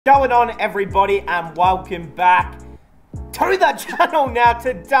Going on, everybody, and welcome back to the channel. Now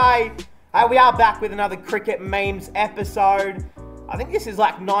today we are back with another cricket memes episode. I think this is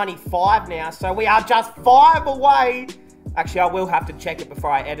like 95 now, so we are just 5 away. Actually, I will have to check it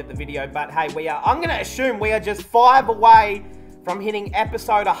before I edit the video, but hey, I'm gonna assume we are just 5 away from hitting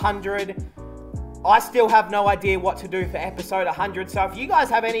episode 100. I still have no idea what to do for episode 100, so if you guys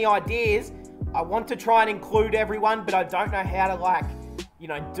have any ideas, I want to try and include everyone, but I don't know how to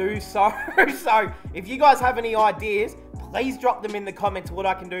do so. So if you guys have any ideas, please drop them in the comments what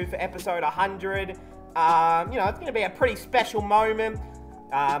I can do for episode 100. It's going to be a pretty special moment.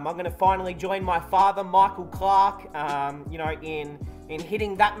 I'm going to finally join my father, Michael Clarke, in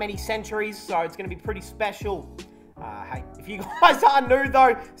hitting that many centuries. So it's going to be pretty special. Hey, if you guys are new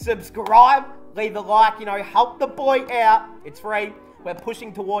though, subscribe, leave a like, help the boy out. It's free. We're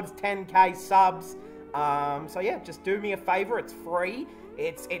pushing towards 10k subs. So yeah, just do me a favor. It's free.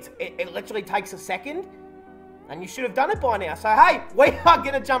 It literally takes a second, and you should have done it by now. So hey, we are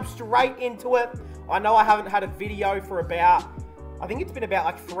gonna jump straight into it. I know I haven't had a video for I think it's been about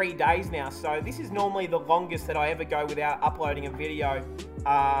like 3 days now. So this is normally the longest that I ever go without uploading a video.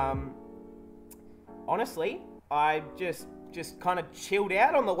 Honestly, I just kind of chilled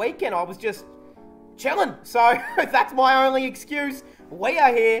out on the weekend. I was just chilling. So that's my only excuse. We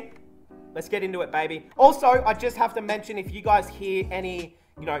are here. Let's get into it, baby. Also, I just have to mention, if you guys hear any,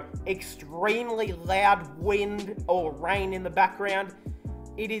 extremely loud wind or rain in the background,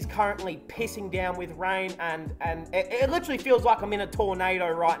 it is currently pissing down with rain, and it literally feels like I'm in a tornado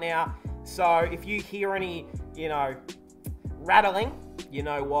right now. So if you hear any, rattling, you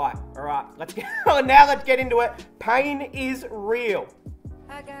know why. All right, let's get into it. Pain is real.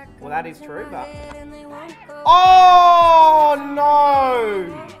 Well, that is true, but... Oh,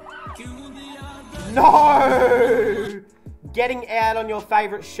 no! No! Getting out on your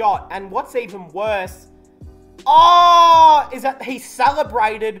favorite shot. And what's even worse, is that he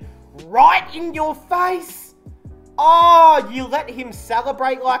celebrated right in your face. Oh, you let him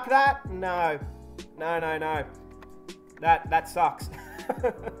celebrate like that? No. No. That sucks.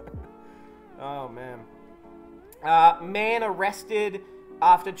 Oh, man. Man arrested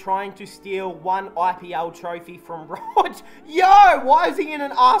after trying to steal one IPL trophy from Rog. Yo, why is he in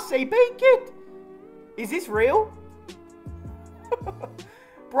an RCB kit? Is this real?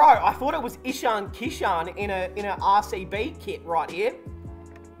 Bro, I thought it was Ishan Kishan in a RCB kit right here.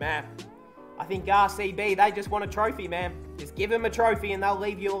 Man, I think RCB, they just want a trophy, man. Just give them a trophy and they'll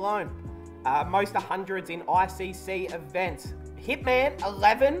leave you alone. Most 100s in ICC events. Hitman,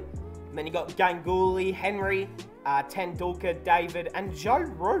 11. And then you got Ganguly, Henry, Tendulkar, David, and Joe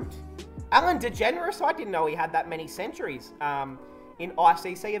Root. Alan DeGeneres, I didn't know he had that many centuries in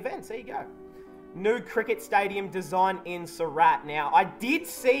ICC events. There you go. New cricket stadium design in Surat. Now, I did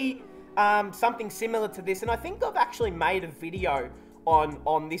see something similar to this, and I think I've actually made a video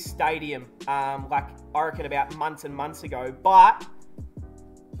on this stadium, I reckon about months and months ago, but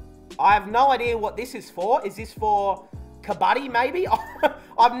I have no idea what this is for. Is this for Kabaddi, maybe?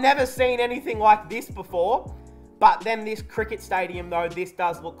 I've never seen anything like this before, but then this cricket stadium, though, this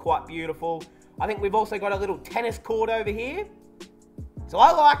does look quite beautiful. I think we've also got a little tennis court over here. So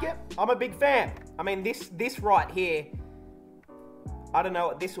I like it. I'm a big fan. I mean, this right here, I don't know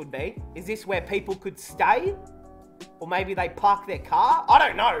what this would be. Is this where people could stay? Or maybe they park their car? I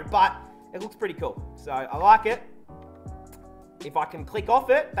don't know, but it looks pretty cool. So I like it. If I can click off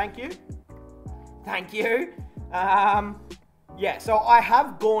it, thank you. Thank you. Yeah, so I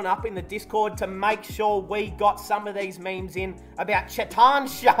have gone up in the Discord to make sure we got some of these memes in about Chetan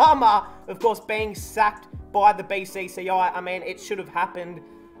Sharma, of course, being sacked by the BCCI. I mean, it should have happened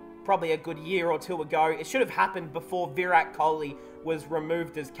probably a good year or two ago. It should have happened before Virat Kohli was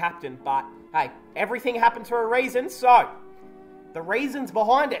removed as captain. But, hey, everything happens for a reason. So, the reasons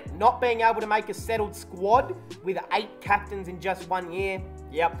behind it, not being able to make a settled squad with 8 captains in just 1 year.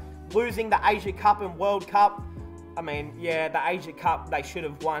 Yep. Losing the Asia Cup and World Cup. I mean, yeah, the Asia Cup, they should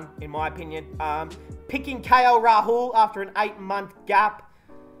have won, in my opinion. Picking KL Rahul after an 8-month gap.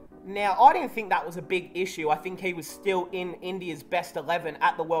 Now, I didn't think that was a big issue. I think he was still in India's best 11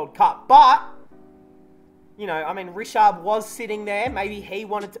 at the World Cup. But, I mean, Rishabh was sitting there. Maybe he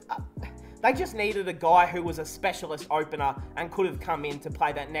wanted to... they just needed a guy who was a specialist opener and could have come in to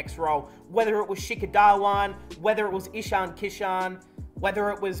play that next role. Whether it was Shikhar Dhawan, whether it was Ishan Kishan,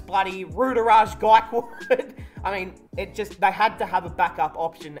 whether it was bloody Ruturaj Gaikwad. I mean, they had to have a backup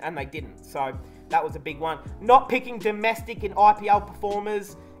option, and they didn't. So, that was a big one. Not picking domestic and IPL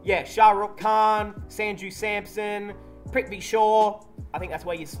performers. Yeah, Shah Rukh Khan, Sanju Samson, Prithvi Shaw. I think that's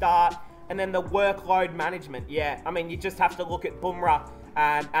where you start. And then the workload management. Yeah, I mean, you just have to look at Bumrah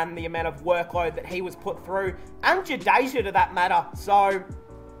and the amount of workload that he was put through, and Jadeja to that matter. So,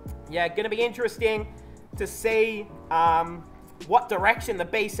 yeah, going to be interesting to see what direction the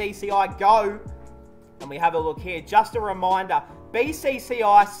BCCI go. And we have a look here. Just a reminder,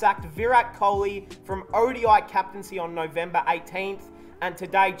 BCCI sacked Virat Kohli from ODI captaincy on November 18th. And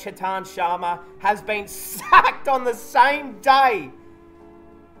today, Chetan Sharma has been sacked on the same day.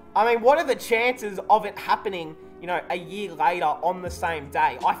 I mean, what are the chances of it happening, you know, a year later on the same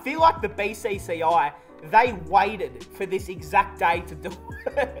day? I feel like the BCCI, they waited for this exact day to do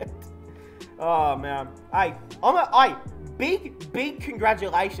it. Oh, man. Hey, big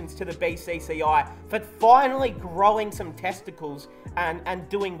congratulations to the BCCI for finally growing some testicles and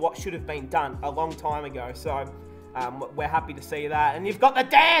doing what should have been done a long time ago. So, we're happy to see that. And you've got the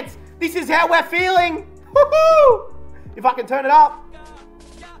dance! This is how we're feeling! Woohoo! If I can turn it up.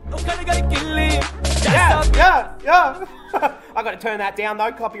 Yeah. I gotta turn that down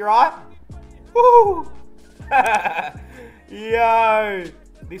though, copyright. Woo! Yo!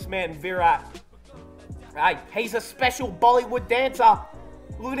 This man, Virat. Hey, he's a special Bollywood dancer.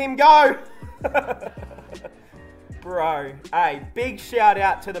 Look at him go! Bro, hey, big shout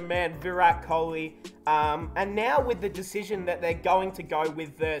out to the man, Virat Kohli. And now with the decision that they're going to go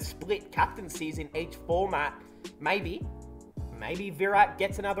with the split captaincies in each format, maybe Virat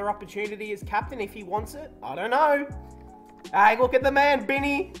gets another opportunity as captain if he wants it. I don't know. Hey, look at the man,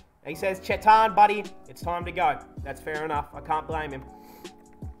 Binny. He says, Chetan, buddy, it's time to go. That's fair enough. I can't blame him.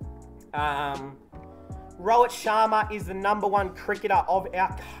 Rohit Sharma is the #1 cricketer of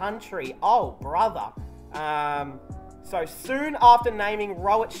our country. Oh, brother. So soon after naming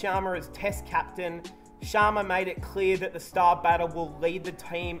Rohit Sharma as Test captain, Sharma made it clear that the star batter will lead the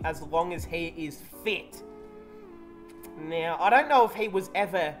team as long as he is fit. Now, I don't know if he was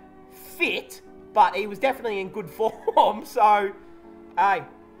ever fit, but he was definitely in good form. So, hey,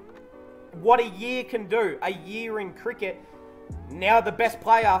 what a year can do. A year in cricket. Now the best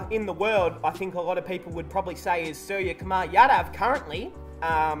player in the world, I think a lot of people would probably say, is Surya Kumar Yadav currently.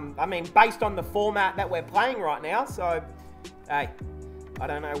 I mean, based on the format that we're playing right now. So, hey, I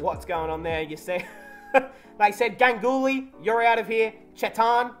don't know what's going on there. You see, they said, Ganguly, you're out of here.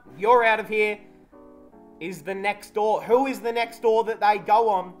 Chetan, you're out of here. Is the next door? Who is the next door that they go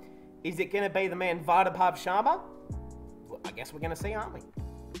on? Is it going to be the man Vardabhav Sharma? Well, I guess we're going to see, aren't we?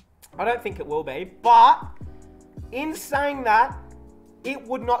 I don't think it will be. But in saying that, it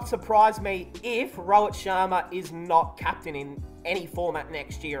would not surprise me if Rohit Sharma is not captain in any format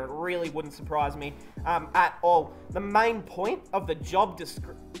next year. It really wouldn't surprise me at all. The main point of the job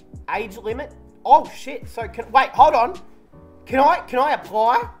age limit. Oh shit! So wait, hold on. Can I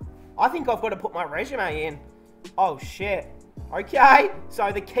apply? I think I've got to put my resume in. Oh shit. Okay.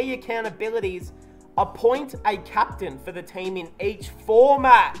 So the key accountabilities: appoint a captain for the team in each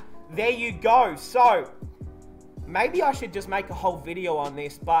format. There you go. So maybe I should just make a whole video on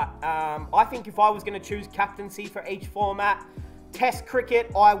this, but I think if I was going to choose captaincy for each format, Test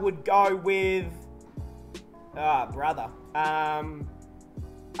cricket, I would go with, brother.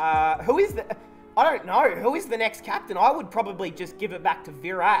 Who is the, I don't know, who is the next captain? I would probably just give it back to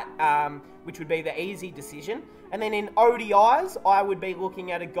Virat, which would be the easy decision. And then in ODIs, I would be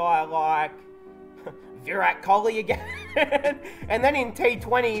looking at a guy like Virat Kohli again. And then in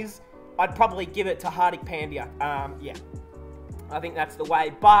T20s, I'd probably give it to Hardik Pandya. Yeah, I think that's the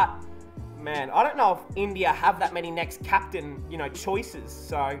way. But, man, I don't know if India have that many next captain, you know, choices.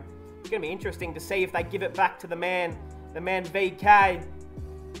 So, it's going to be interesting to see if they give it back to the man VK.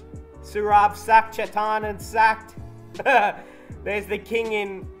 Surab sacked, Chetan and sacked. There's the king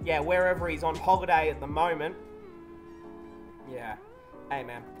in, yeah, wherever he's on holiday at the moment. Yeah. Hey,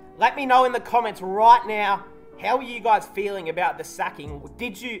 man. Let me know in the comments right now, how are you guys feeling about the sacking?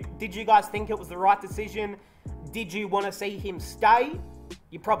 Did you guys think it was the right decision? Did you want to see him stay?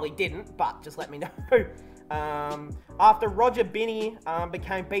 You probably didn't, but just let me know. After Roger Binny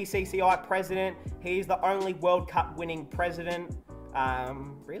became BCCI president, he's the only World Cup winning president.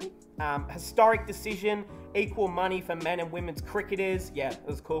 Really? Historic decision, equal money for men and women's cricketers. Yeah, it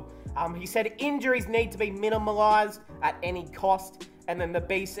was cool. He said injuries need to be minimalised at any cost. And then the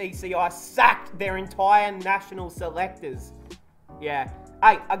BCCI sacked their entire national selectors. Yeah.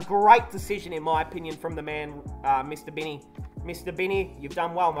 Hey, a great decision in my opinion from the man, Mr. Binny. Mr. Binny, you've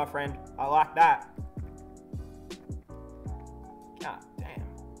done well, my friend. I like that. God damn.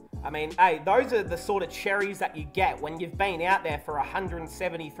 I mean, hey, those are the sort of cherries that you get when you've been out there for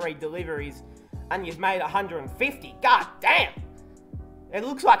 173 deliveries and you've made 150. God damn. It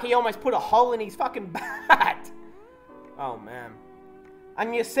looks like he almost put a hole in his fucking bat. Oh, man.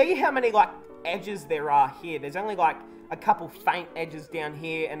 And you see how many, like, edges there are here. There's only, like, a couple faint edges down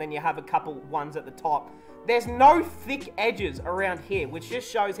here, and then you have a couple ones at the top. There's no thick edges around here, which just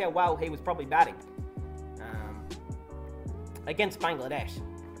shows how well he was probably batting against Bangladesh.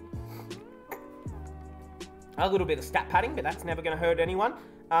 A little bit of stat padding, but that's never going to hurt anyone.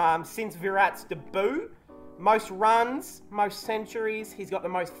 Since Virat's debut, most runs, most centuries, he's got the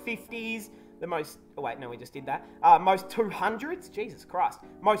most 50s, the most, oh wait, no, we just did that. Most 200s, Jesus Christ.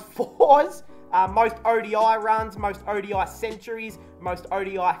 Most fours, most ODI runs, most ODI centuries, most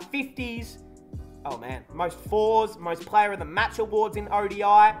ODI 50s. Oh man, most fours, most player of the match awards in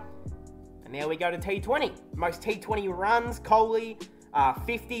ODI. And now we go to T20. Most T20 runs, Kohli,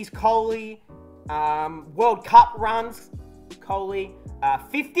 50s, Kohli, World Cup runs, Kohli,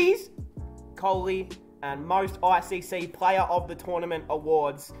 50s, Kohli, and most ICC Player of the Tournament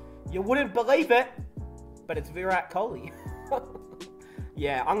awards. You wouldn't believe it, but it's Virat Kohli.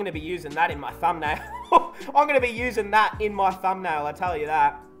 Yeah, I'm going to be using that in my thumbnail. I'm going to be using that in my thumbnail, I tell you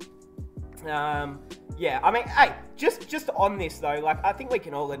that. Yeah, I mean, hey, just on this though, like, I think we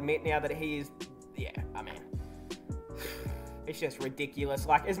can all admit now that he is, yeah, I mean, it's just ridiculous.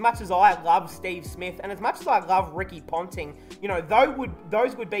 Like, as much as I love Steve Smith and as much as I love Ricky Ponting, you know,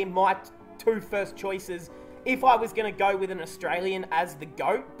 those would be my two first choices if I was going to go with an Australian as the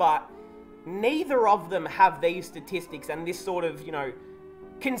GOAT, but neither of them have these statistics and this sort of, you know,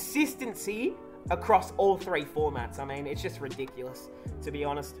 consistency across all three formats. I mean, it's just ridiculous, to be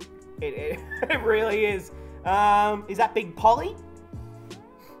honest. It really is. Is that Big Polly?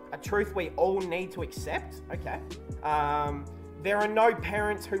 A truth we all need to accept? Okay. There are no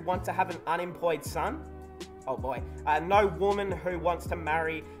parents who want to have an unemployed son. Oh boy. No woman who wants to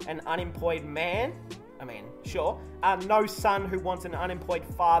marry an unemployed man. I mean, sure. No son who wants an unemployed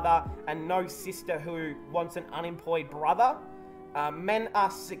father, and no sister who wants an unemployed brother. Men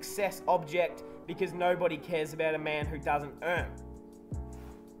are success object because nobody cares about a man who doesn't earn.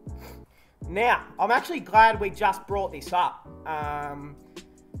 Now, I'm actually glad we just brought this up,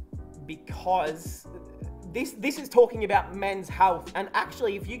 because this is talking about men's health. And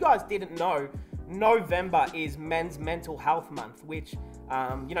actually, if you guys didn't know, November is Men's Mental Health Month, which,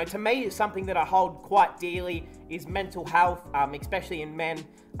 you know, to me is something that I hold quite dearly, is mental health, especially in men.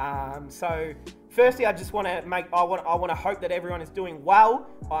 So, firstly, I just want to I want to hope that everyone is doing well.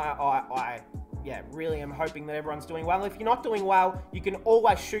 Yeah, really am hoping that everyone's doing well. If you're not doing well, you can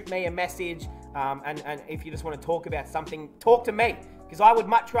always shoot me a message, and if you just want to talk about something, talk to me, because I would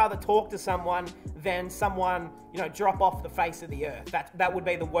much rather talk to someone than someone, you know, drop off the face of the earth. That would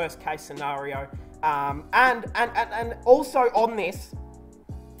be the worst case scenario. And also on this,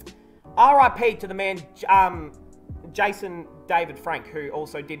 RIP to the man, Jason David Frank, who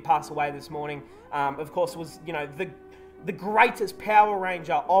also did pass away this morning. Of course, was, you know, the greatest Power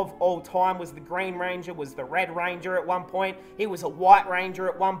Ranger of all time. Was the Green Ranger, was the Red Ranger at one point. He was a White Ranger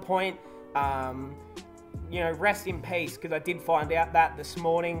at one point. You know, rest in peace, because I did find out that this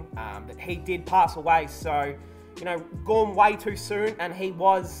morning, that he did pass away. So, you know, gone way too soon, and he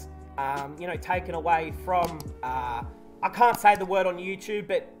was, you know, taken away from, I can't say the word on YouTube,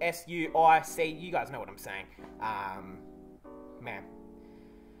 but SUIC, you guys know what I'm saying. Man.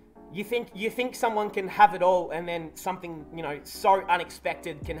 You think someone can have it all, and then something, you know, so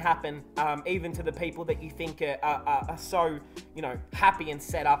unexpected can happen, even to the people that you think are so, you know, happy and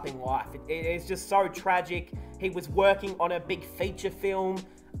set up in life. It is just so tragic. He was working on a big feature film,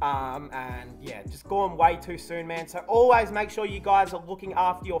 and yeah, just gone way too soon, man. So always make sure you guys are looking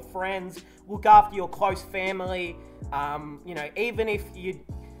after your friends, look after your close family. You know, even if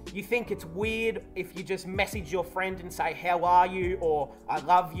you think it's weird if you just message your friend and say, how are you, or I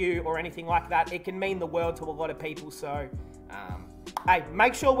love you, or anything like that, it can mean the world to a lot of people. So, hey,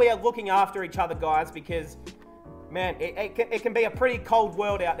 make sure we are looking after each other, guys, because, man, it can be a pretty cold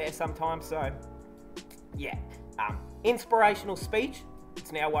world out there sometimes. So, yeah, inspirational speech,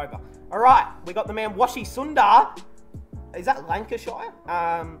 it's now over. All right, we got the man Washi Sundar. Is that Lancashire?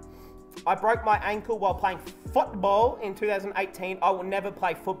 I broke my ankle while playing football in 2018. I will never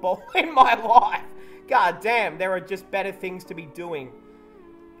play football in my life. God damn, there are just better things to be doing.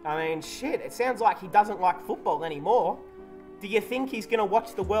 I mean, shit, it sounds like he doesn't like football anymore. Do you think he's going to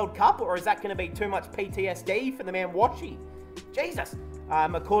watch the World Cup, or is that going to be too much PTSD for the man Washi? Jesus.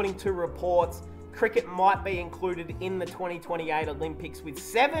 According to reports, cricket might be included in the 2028 Olympics with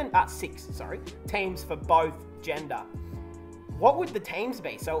 6 teams for both gender. What would the teams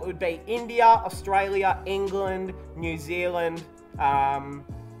be? So it would be India, Australia, England, New Zealand. I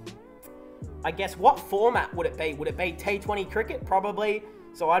guess what format would it be? Would it be T20 cricket? Probably.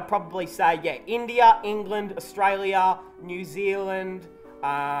 So I'd probably say, yeah, India, England, Australia, New Zealand. Who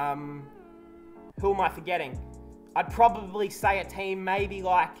am I forgetting? I'd probably say a team maybe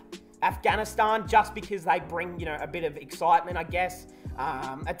like Afghanistan, just because they bring, you know, a bit of excitement, I guess.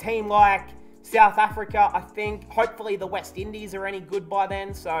 A team like South Africa, I think. Hopefully the West Indies are any good by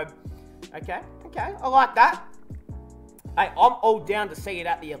then. So, okay, I like that. Hey, I'm all down to see it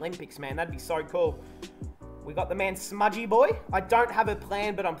at the Olympics, man. That'd be so cool. We got the man Smudgy Boy. I don't have a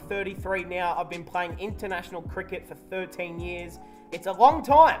plan, but I'm 33 now. I've been playing international cricket for 13 years. It's a long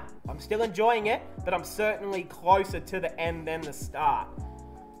time. I'm still enjoying it, but I'm certainly closer to the end than the start.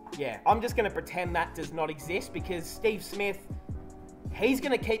 Yeah, I'm just going to pretend that does not exist, because Steve Smith, he's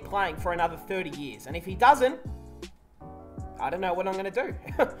going to keep playing for another 30 years. And if he doesn't, I don't know what I'm going to do.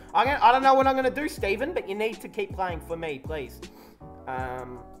 I don't know what I'm going to do, Stephen, but you need to keep playing for me, please.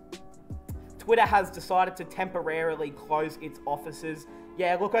 Twitter has decided to temporarily close its offices.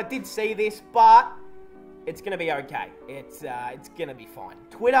 Yeah, look, I did see this, but it's going to be okay. It's going to be fine.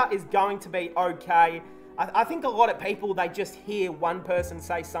 Twitter is going to be okay. I think a lot of people, they just hear one person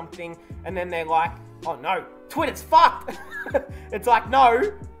say something and then they're like, oh no, Twitter's fucked. It's like,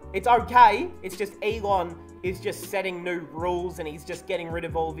 no, it's okay. It's just Elon is just setting new rules and he's just getting rid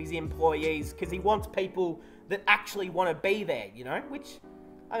of all of his employees because he wants people that actually want to be there, you know, which,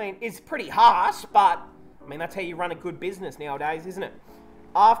 I mean, is pretty harsh, but I mean, that's how you run a good business nowadays, isn't it?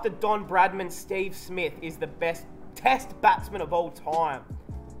 After Don Bradman, Steve Smith is the best test batsman of all time.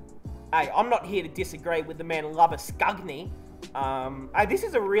 Hey, I'm not here to disagree with the man Lover Scugney. Hey, this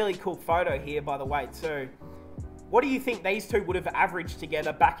is a really cool photo here, by the way, too. What do you think these two would have averaged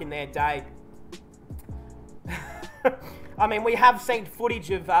together back in their day? I mean, we have seen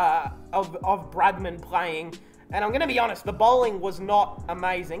footage of Bradman playing, and I'm going to be honest, the bowling was not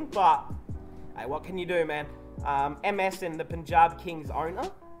amazing, but hey, what can you do, man? MS and the Punjab Kings owner?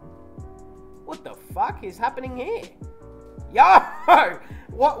 What the fuck is happening here? Yo!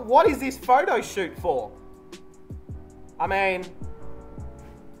 What is this photo shoot for? I mean,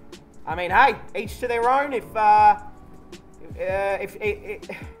 hey, each to their own.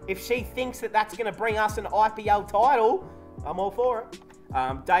 If she thinks that that's going to bring us an IPL title, I'm all for it.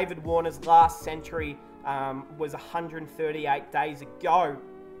 David Warner's last century was 138 days ago.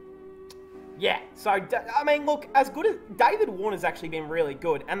 Yeah, so, I mean, look, as good as David Warner's actually been really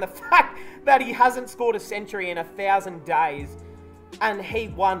good, and the fact that he hasn't scored a century in 1,000 days and he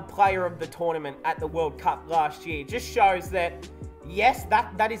won player of the tournament at the World Cup last year just shows that, yes,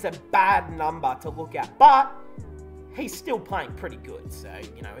 that is a bad number to look at, but he's still playing pretty good, so,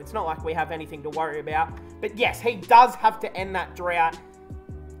 you know, it's not like we have anything to worry about. But yes, he does have to end that drought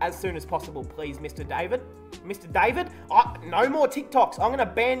as soon as possible, please, Mr. David. Mr. David, no more TikToks. I'm going to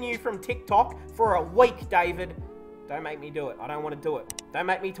ban you from TikTok for a week, David. Don't make me do it. I don't want to do it. Don't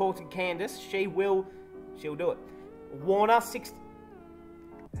make me talk to Candace. She'll do it. Warner, 60...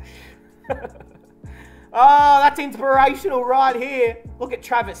 Oh, that's inspirational right here. Look at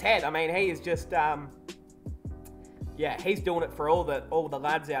Travis Head. I mean, he is just, yeah, he's doing it for all the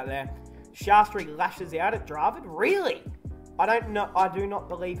lads out there. Shastri lashes out at Dravid. Really? I don't know. I do not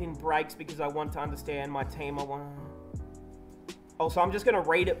believe in breaks because I want to understand my team. Also, I'm just going to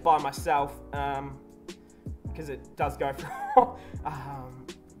read it by myself because it does go for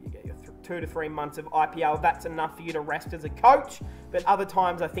you get your 2 to 3 months of IPL. That's enough for you to rest as a coach. But other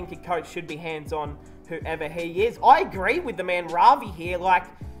times, I think a coach should be hands-on whoever he is. I agree with the man Ravi here. Like,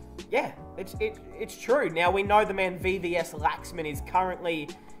 yeah, it's true. Now, we know the man VVS Laxman is currently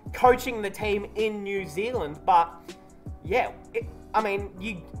coaching the team in New Zealand, but yeah, I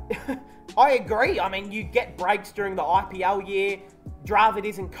mean, I agree. I mean, you get breaks during the IPL year. Dravid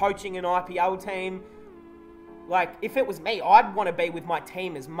isn't coaching an IPL team. Like, if it was me, I'd want to be with my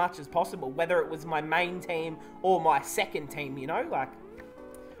team as much as possible, whether it was my main team or my second team, you know? Like,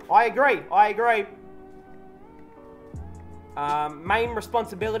 I agree. Main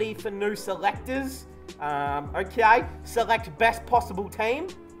responsibility for new selectors. Okay, select best possible team.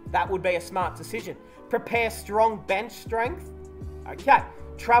 That would be a smart decision. Prepare strong bench strength. Okay.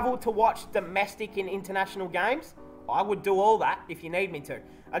 Travel to watch domestic and international games. I would do all that if you need me to.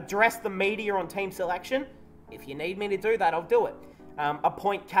 Address the media on team selection. If you need me to do that, I'll do it.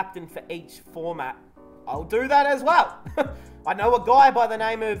 Appoint captain for each format. I'll do that as well. I know a guy by the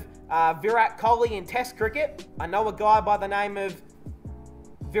name of Virat Kohli in Test cricket. I know a guy by the name of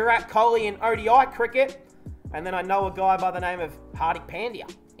Virat Kohli in ODI cricket. And then I know a guy by the name of Hardik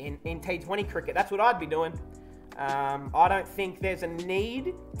Pandya in T20 cricket. That's what I'd be doing. I don't think there's a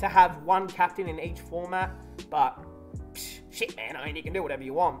need to have one captain in each format, but shit, man, I mean, you can do whatever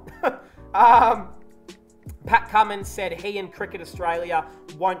you want. Pat Cummins said he and Cricket Australia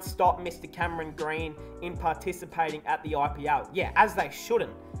won't stop Mr. Cameron Green in participating at the IPL. Yeah, as they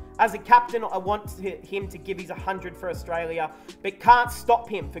shouldn't. As a captain, I want him to give his 100 for Australia, but can't stop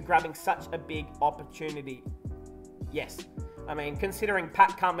him for grabbing such a big opportunity. Yes. I mean, considering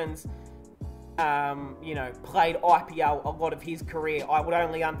Pat Cummins, you know, played IPL a lot of his career, I would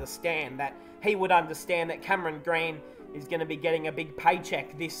only understand that he would understand that Cameron Green is going to be getting a big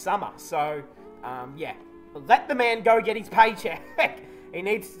paycheck this summer. So, yeah, let the man go get his paycheck. He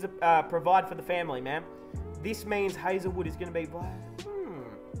needs to provide for the family, man. This means Hazelwood is going to be...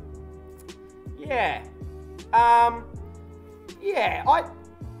 Yeah. Yeah,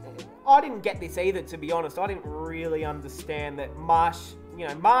 I didn't get this either, to be honest. I didn't really understand that Marsh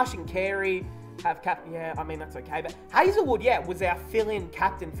and Carey have yeah, I mean, that's okay. But Hazelwood, yeah, was our fill-in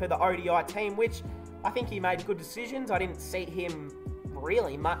captain for the ODI team, which I think he made good decisions. I didn't see him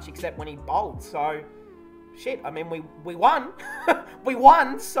really much except when he bowled. So, shit, I mean, we won. We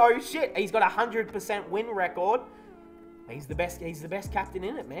won, so shit. He's got a 100% win record. He's the best captain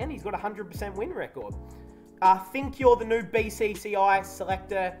in it, man. He's got a 100% win record. Think you're the new BCCI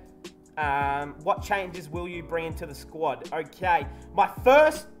selector. What changes will you bring into the squad? Okay, my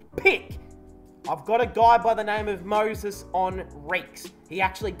first pick. I've got a guy by the name of Moses on Reeks. He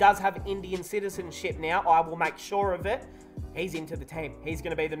actually does have Indian citizenship now. I will make sure of it. He's into the team. He's going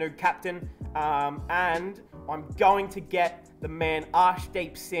to be the new captain. And I'm going to get the man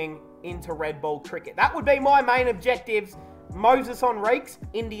Arshdeep Singh into red ball cricket. That would be my main objectives. Moses on Reeks,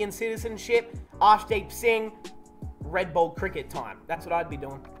 Indian citizenship. Arshdeep Singh, red ball cricket time. That's what I'd be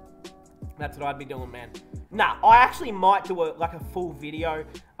doing. That's what I'd be doing, man. Nah, I actually might do a full video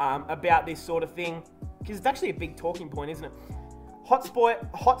about this sort of thing, because it's actually a big talking point, isn't it?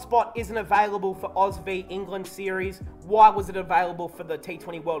 Hotspot isn't available for Oz v England series. Why was it available for the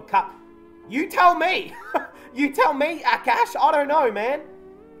T20 World Cup? You tell me. You tell me, Akash. I don't know, man.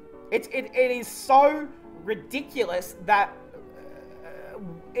 It is so ridiculous that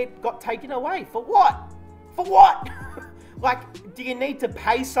it got taken away. For what? For what? Like, do you need to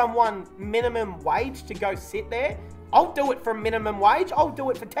pay someone minimum wage to go sit there? I'll do it for minimum wage. I'll do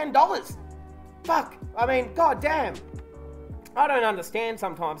it for $10. Fuck. I mean, goddamn. I don't understand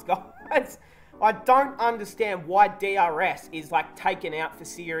sometimes, guys. I don't understand why DRS is, like, taken out for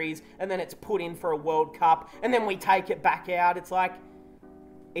series and then it's put in for a World Cup and then we take it back out. It's like,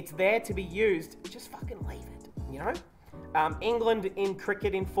 it's there to be used. Just fucking leave it, you know? England in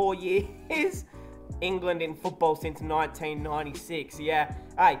cricket in 4 years. England in football since 1996. Yeah.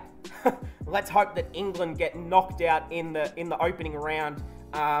 Hey, let's hope that England get knocked out in the opening round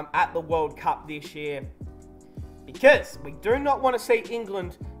at the World Cup this year, because we do not want to see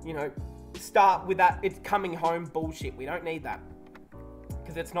England, you know, start with that it's coming home bullshit. We don't need that,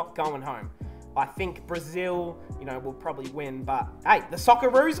 because it's not going home. I think Brazil, you know, will probably win, but hey, the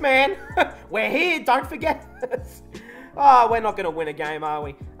Socceroos, man, we're here. Don't forget us. Oh, we're not going to win a game, are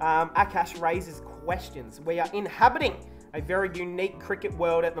we? Akash raises questions. We are inhabiting a very unique cricket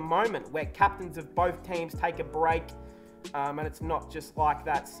world at the moment, where captains of both teams take a break, and it's not just like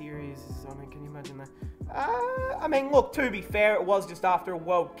that series. I mean, can you imagine that? I mean, look, to be fair, it was just after a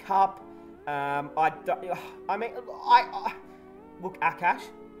World Cup. Look, Akash,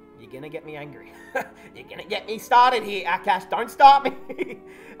 you're going to get me angry. You're going to get me started here, Akash. Don't start me.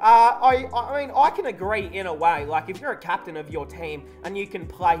 I mean, I can agree in a way. Like, if you're a captain of your team and you can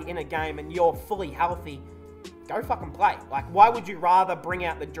play in a game and you're fully healthy, go fucking play. Like, why would you rather bring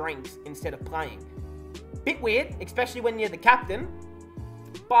out the drinks instead of playing? Bit weird, especially when you're the captain.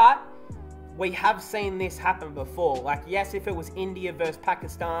 But we have seen this happen before. Like, yes, if it was India versus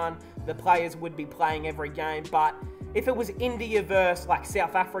Pakistan, the players would be playing every game. But if it was India versus, like,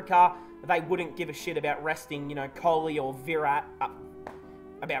 South Africa, they wouldn't give a shit about resting, you know, Kohli or Virat.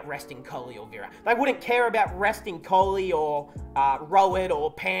 They wouldn't care about resting Kohli or Rohit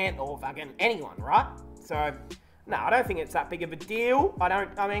or Pant or fucking anyone, right? So, no, I don't think it's that big of a deal. I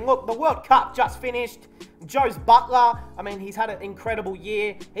mean, look, the World Cup just finished. Joe's Butler, I mean, he's had an incredible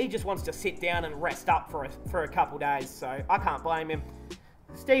year. He just wants to sit down and rest up for a couple days, so I can't blame him.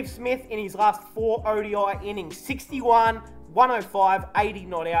 Steve Smith, in his last 4 ODI innings, 61, 105, 80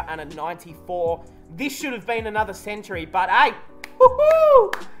 not out, and a 94. This should have been another century, but hey,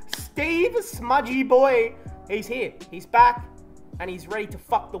 woohoo! Steve, smudgy boy, he's here. He's back, and he's ready to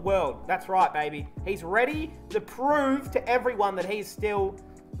fuck the world. That's right, baby. He's ready to prove to everyone that he's still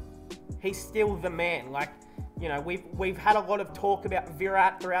the man. Like, you know, we've had a lot of talk about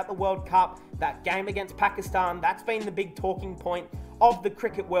Virat throughout the World Cup. That game against Pakistan, that's been the big talking point of the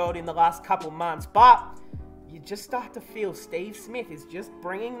cricket world in the last couple months. But you just start to feel Steve Smith is just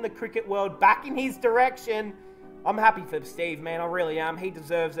bringing the cricket world back in his direction. I'm happy for Steve, man. I really am. He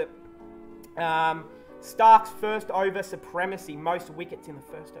deserves it. Stark's first over supremacy, most wickets in the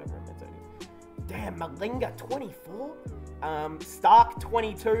first over. Damn, Malinga 24, Stark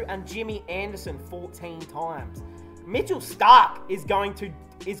 22, and Jimmy Anderson 14 times. Mitchell Stark is going to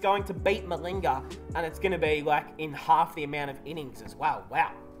beat Malinga, and it's going to be like in half the amount of innings as well.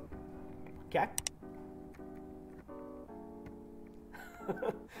 Wow. Okay.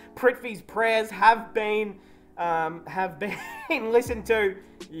 Prithvi's prayers have been listened to.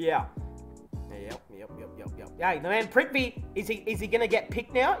 Yeah. Yep. Hey, the man Prithvi, is he going to get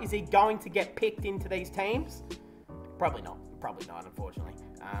picked now? Is he going to get picked into these teams? Probably not, unfortunately.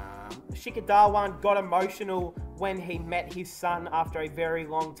 Shikhar Dhawan got emotional when he met his son after a very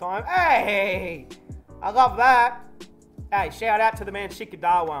long time. Hey, I love that. Hey, shout out to the man Shikhar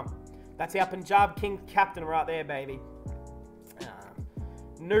Dhawan. That's our Punjab King captain right there, baby.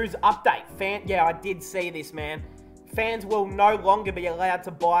 News update. Yeah, I did see this, man. Fans will no longer be allowed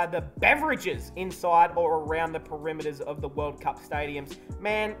to buy the beverages inside or around the perimeters of the World Cup stadiums.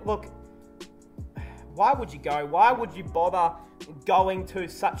 Man, look, why would you go? Why would you bother going to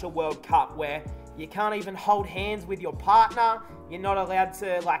such a World Cup where you can't even hold hands with your partner? You're not allowed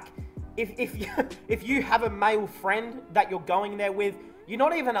to, like, if you have a male friend that you're going there with, you're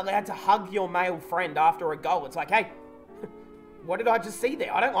not even allowed to hug your male friend after a goal. It's like, hey, what did I just see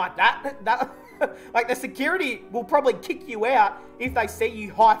there? I don't like that. Like, the security will probably kick you out if they see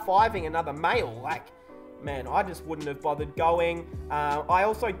you high-fiving another male. Like, man, I just wouldn't have bothered going. I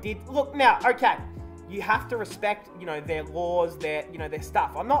also did... Look, now, okay, you have to respect, their laws, their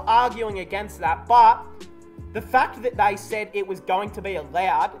stuff. I'm not arguing against that, but the fact that they said it was going to be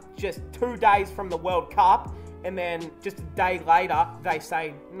allowed just 2 days from the World Cup, and then just a day later, they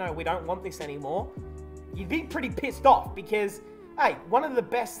say, no, we don't want this anymore, you'd be pretty pissed off because... Hey, one of the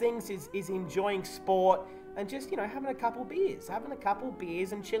best things is enjoying sport and just, having a couple beers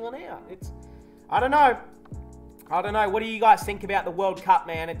and chilling out. I don't know. What do you guys think about the World Cup,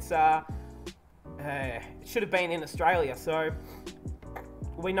 man? It should have been in Australia, so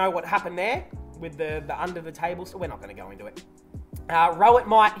we know what happened there with the under the table, so we're not going to go into it. Rohit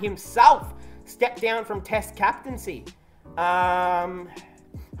might himself step down from Test captaincy.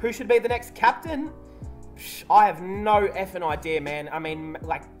 Who should be the next captain? I have no effing idea, man. I mean,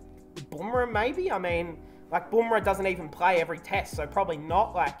 like, Bumrah maybe? I mean, like, Bumrah doesn't even play every test, so probably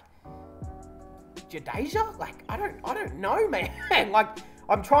not. Like, Jadeja? Like, I don't know, man. Like,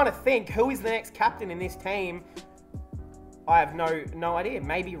 I'm trying to think who is the next captain in this team. I have no idea.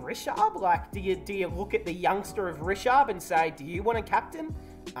 Maybe Rishabh? Like, do you look at the youngster of Rishabh and say, do you want a captain?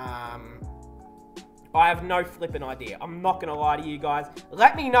 I have no flipping idea. I'm not going to lie to you guys.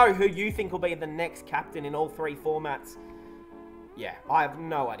 Let me know who you think will be the next captain in all three formats. Yeah, I have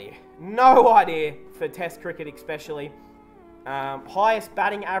no idea. No idea for Test cricket especially. Highest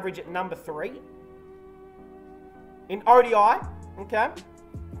batting average at number 3. In ODI, okay.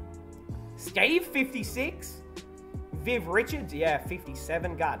 Steve, 56. Viv Richards, yeah,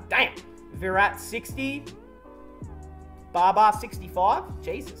 57. God damn. Virat, 60. Babar, 65.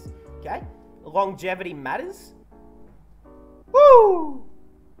 Jesus, okay. Longevity matters. Woo!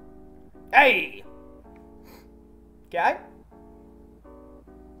 Hey! Okay.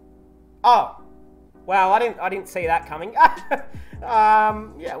 Oh. Wow, I didn't see that coming.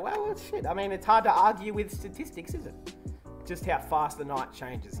 Yeah, well, shit. I mean, it's hard to argue with statistics, is it? Just how fast the night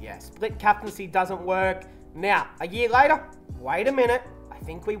changes. Yeah, split captaincy doesn't work. Now, a year later, wait a minute. I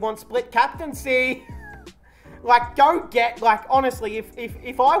think we want split captaincy. Like, go get, like, honestly,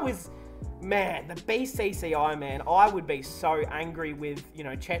 if I was... Man, the BCCI, man, I would be so angry with,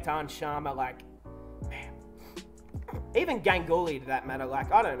 Chetan Sharma, like, man. Even Ganguly, to that matter,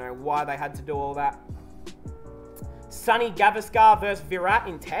 like, I don't know why they had to do all that. Sunny Gavaskar versus Virat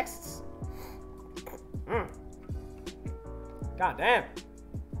in tests. God damn.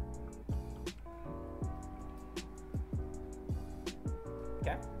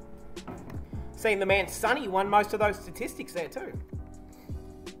 Okay. Seeing the man Sunny won most of those statistics there too.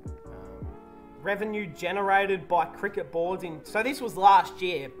 Revenue generated by cricket boards in... So this was last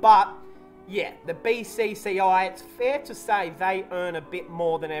year, but yeah, the BCCI, it's fair to say they earn a bit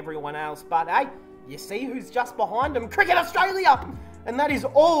more than everyone else, but hey, you see who's just behind them? Cricket Australia! And that is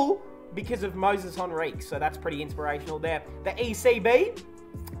all because of Moses Henrique, so that's pretty inspirational there. The ECB,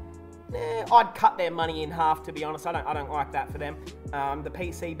 I'd cut their money in half, to be honest. I don't like that for them. The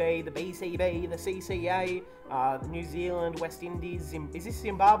PCB, the BCB, the CCA, New Zealand, West Indies, is this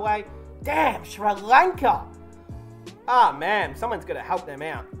Zimbabwe? Damn, Sri Lanka! Ah, man, someone's got to help them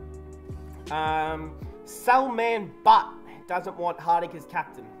out. Salman Butt doesn't want Hardik as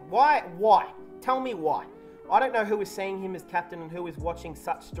captain. Why? Tell me why. I don't know who is seeing him as captain and who is watching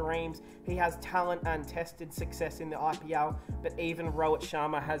such streams. He has talent and tested success in the IPL, but even Rohit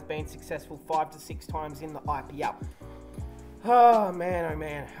Sharma has been successful 5 to 6 times in the IPL. Oh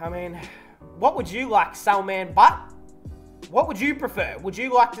man, I mean, what would you like, Salman Butt? What would you prefer? Would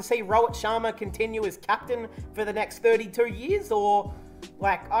you like to see Rohit Sharma continue as captain for the next 32 years? Or,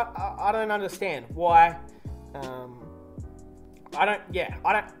 like, I don't understand why,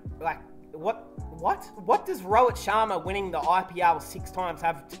 what does Rohit Sharma winning the IPL 6 times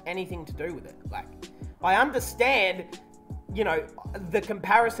have anything to do with it? Like, I understand, you know, the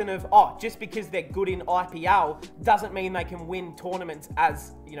comparison of, just because they're good in IPL doesn't mean they can win tournaments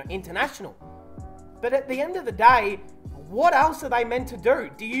as, you know, international. But at the end of the day, what else are they meant to do?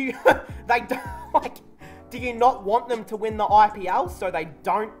 Do you, do you not want them to win the IPL so they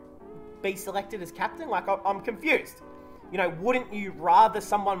don't be selected as captain? Like, I'm confused. You know, wouldn't you rather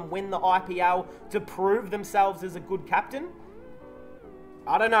someone win the IPL to prove themselves as a good captain?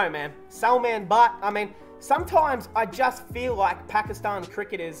 I don't know, man. Salman Butt, I mean, sometimes I just feel like Pakistan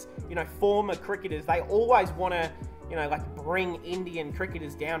cricketers, you know, former cricketers, they always want to, you know, like, bring Indian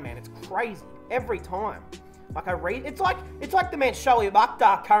cricketers down, man. It's crazy. Every time. Like, I read, it's like the man Shoaib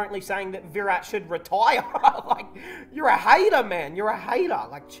Akhtar currently saying that Virat should retire. Like, you're a hater, man. You're a hater.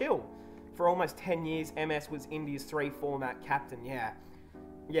 Like, chill. For almost 10 years, MS was India's 3-format captain. Yeah.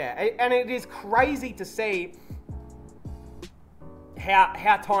 And it is crazy to see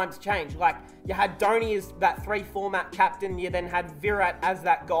how times change. Like, you had Dhoni as that 3-format captain. You then had Virat as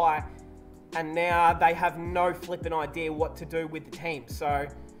that guy. And now they have no flipping idea what to do with the team. So,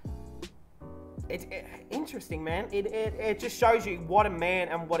 it's interesting, man. It just shows you what a man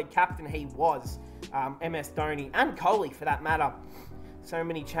and what a captain he was. MS Dhoni and Kohli, for that matter. So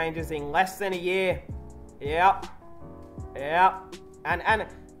many changes in less than a year. Yep. And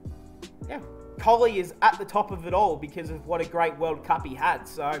yeah, Kohli is at the top of it all because of what a great World Cup he had.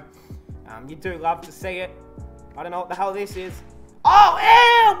 So, you do love to see it. I don't know what the hell this is. Oh,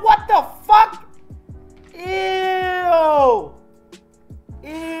 ew! What the fuck? Ew!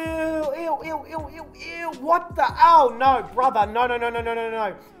 Ew! What the? Oh, no, brother.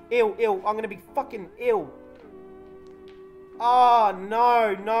 No. Ew. I'm gonna be fucking ill. Oh,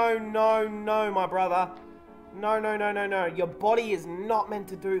 no, my brother. No. Your body is not meant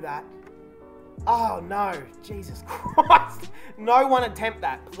to do that. Oh, no. Jesus Christ. No one attempt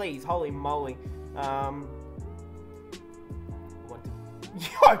that, please. Holy moly.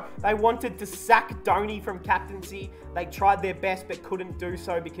 They wanted to sack Dhoni from captaincy. They tried their best but couldn't do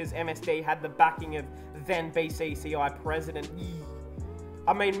so because MSD had the backing of then BCCI president.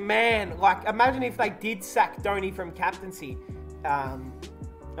 I mean, man, like, imagine if they did sack Dhoni from captaincy.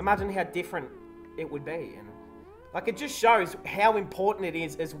 Imagine how different it would be. And, like, it just shows how important it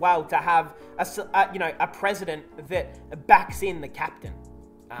is as well to have a president that backs in the captain.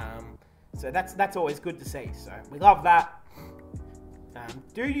 So that's always good to see. So we love that.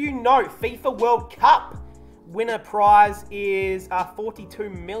 Do you know FIFA World Cup winner prize is 42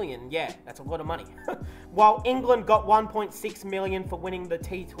 million? Yeah, that's a lot of money. While England got 1.6 million for winning the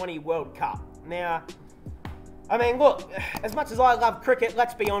T20 World Cup. Now, I mean, look, as much as I love cricket,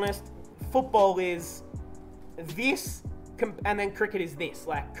 let's be honest, football is this, and then cricket is this.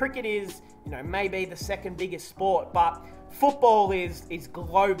 Like, cricket is, you know, maybe the second biggest sport, but football is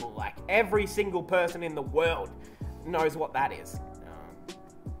global. Like, every single person in the world knows what that is.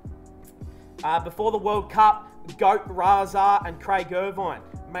 Before the World Cup, GOAT Raza and Craig Irvine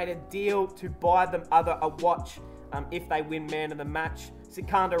made a deal to buy them a watch if they win Man of the Match.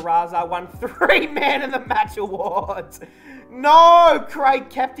 Sikandar Raza won 3 Man of the Match awards. No! Craig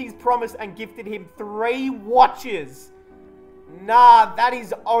kept his promise and gifted him 3 watches. Nah, that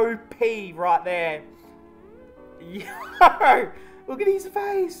is OP right there. Yo! Look at his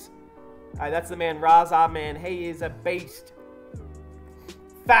face. Hey, that's the man Raza, man. He is a beast.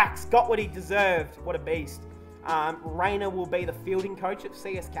 Facts, got what he deserved. What a beast. Rayner will be the fielding coach at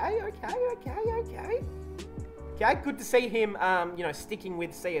CSK. Okay, good to see him, sticking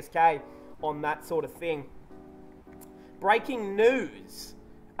with CSK on that sort of thing. Breaking news.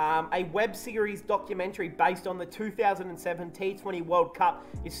 A web series documentary based on the 2007 T20 World Cup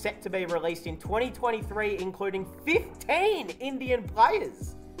is set to be released in 2023, including 15 Indian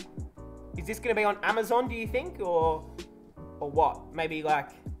players. Is this going to be on Amazon, do you think, or what? Maybe, like,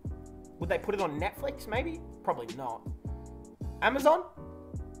 would they put it on Netflix, maybe? Probably not. Amazon?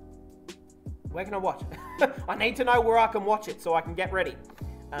 Where can I watch it? I need to know where I can watch it so I can get ready.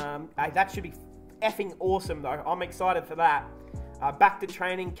 That should be effing awesome, though. I'm excited for that. Back to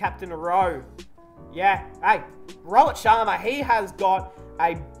training, Captain Rowe. Yeah, hey, Rohit Sharma, he has got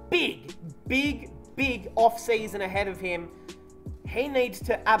a big big off-season ahead of him. He needs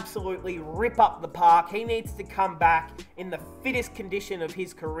to absolutely rip up the park. He needs to come back in the fittest condition of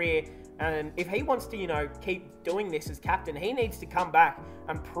his career. And if he wants to, you know, keep doing this as captain, he needs to come back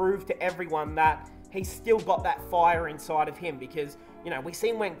and prove to everyone that he's still got that fire inside of him. Because, you know, we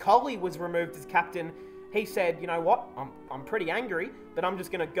seen when Coley was removed as captain, he said, you know what, I'm pretty angry, but I'm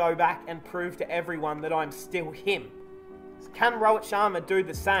just going to go back and prove to everyone that I'm still him. Can Rohit Sharma do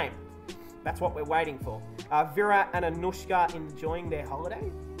the same? That's what we're waiting for. Virat and Anushka enjoying their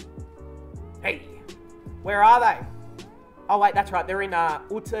holiday? Hey, where are they? Oh, wait, that's right. They're in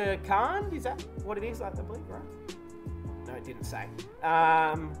Uttarakhand? Is that what it is, I believe, right? No, it didn't say.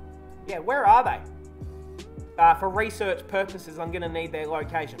 Yeah, where are they? For research purposes, I'm going to need their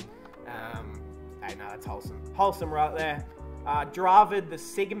location. Hey, no, that's wholesome. Wholesome right there. Dravid, the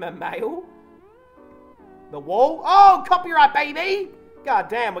Sigma male. The wall. Oh, copyright, baby! God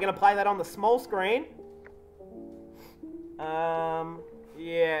damn, we're going to play that on the small screen.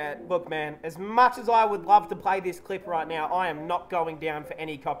 Yeah, look, man, as much as I would love to play this clip right now, I am not going down for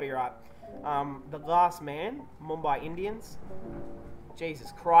any copyright. The Last Man, Mumbai Indians.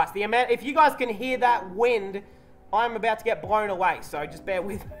 Jesus Christ. The amount, if you guys can hear that wind, I'm about to get blown away, so just bear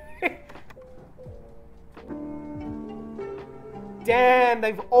with me. Damn,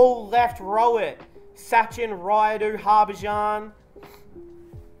 they've all left Rohit. Sachin, Rayudu, Harbhajan.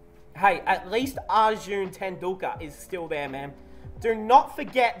 Hey, at least Arjun Tendulkar is still there, man. Do not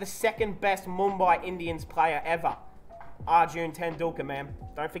forget the second best Mumbai Indians player ever. Arjun Tendulkar, man.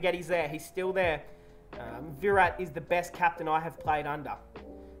 Don't forget he's there. He's still there. Virat is the best captain I have played under.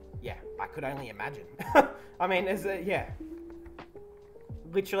 Yeah, I could only imagine. I mean, yeah.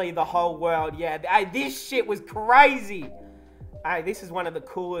 Literally the whole world, yeah. Hey, this shit was crazy. Hey, this is one of the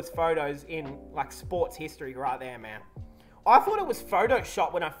coolest photos in, like, sports history right there, man. I thought it was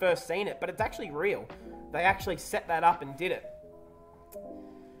Photoshop when I first seen it, but it's actually real. They actually set that up and did it.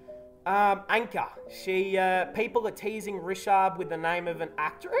 Anka. People are teasing Rishabh with the name of an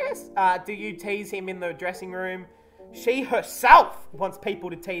actress. Do you tease him in the dressing room? She herself wants people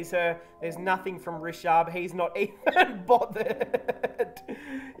to tease her. There's nothing from Rishabh. He's not even bothered.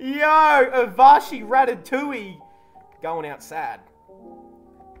 Yo, Avashi Ratatouille. Going out sad.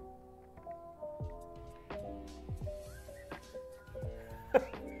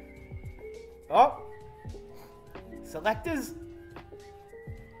 Oh. Selectors.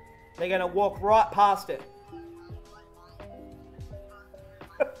 They're going to walk right past it.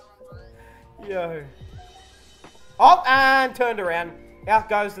 Yo. Oh, and turned around. Out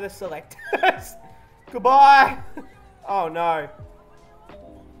goes the selectors. Goodbye. Oh, no.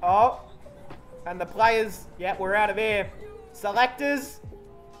 Oh. And the players, yeah, we're out of here. Selectors.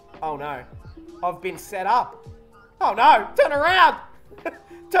 Oh, no. I've been set up. Oh, no. Turn around.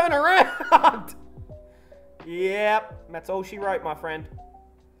 Turn around. Yep. That's all she wrote, my friend.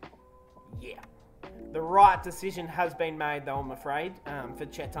 Yeah. The right decision has been made, though, I'm afraid, for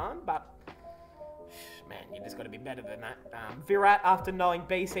Chetan. But, man, you just got to be better than that. Virat, after knowing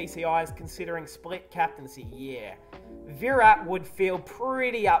BCCI is considering split captaincy, yeah. Virat would feel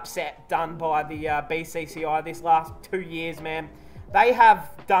pretty upset done by the BCCI this last 2 years, man. They have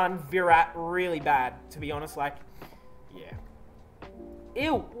done Virat really bad, to be honest. Like, yeah.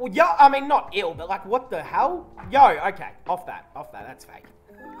 Ew. Well, yo, I mean, not ill, but like, what the hell? Yo, okay. Off that. That's fake.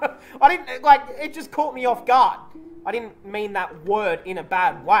 I didn't, like, it just caught me off guard. I didn't mean that word in a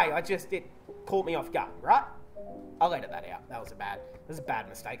bad way. It caught me off guard, right? I'll edit that out. That was a bad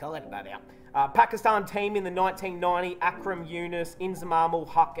mistake. I'll edit that out. Pakistan team in the 1990, Akram Yunus, Inzamam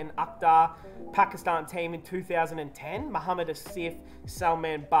Haq and Akhtar. Pakistan team in 2010, Muhammad Asif,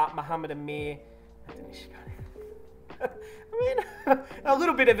 Salman Butt, Muhammad Amir. I mean, a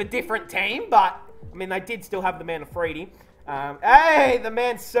little bit of a different team, but, I mean, they did still have the man Afridi. Hey, the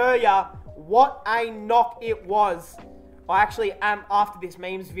man Surya, what a knock it was. I actually am, after this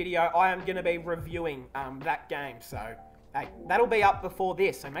memes video, I am going to be reviewing that game. So, hey, that'll be up before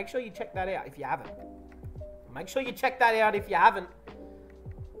this. So make sure you check that out if you haven't. Make sure you check that out if you haven't.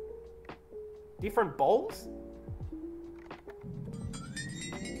 Different balls?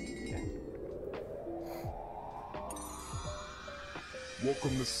 Okay.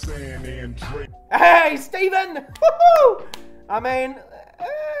 Welcome to San Andreas. Hey, Steven! Woohoo! I mean,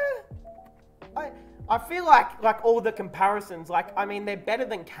 I feel like all the comparisons, like, I mean, they're better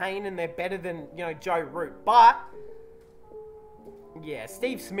than Kane and they're better than, you know, Joe Root. But, yeah,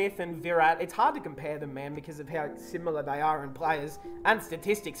 Steve Smith and Virat, it's hard to compare them, man, because of how similar they are in players and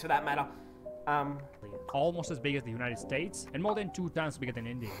statistics for that matter. Almost as big as the United States and more than 2 times bigger than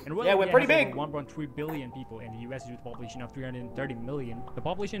India. And Yeah, we're pretty big. 1.3 billion people, and the US is with a population of 330 million. The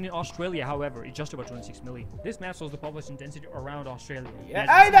population in Australia, however, is just about 26 million. This map shows the population density around Australia. Yeah.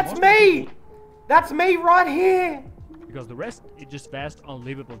 Hey, that's me! That's me right here! Because the rest is just vast,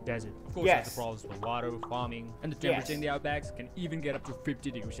 unlivable desert. Of course, Yes. there's the problems with water, farming, and the temperature in the outbacks can even get up to 50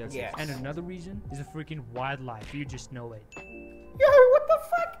 degrees Celsius. Yes. And another reason is the freaking wildlife. You just know it. Yo, what the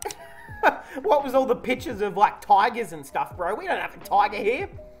fuck? What was all the pictures of like tigers and stuff, bro? We don't have a tiger here.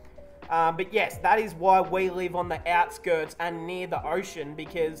 But yes, that is why we live on the outskirts and near the ocean,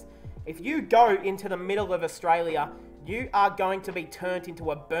 because if you go into the middle of Australia, you are going to be turned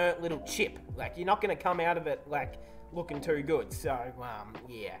into a burnt little chip. Like, you're not going to come out of it like looking too good. So,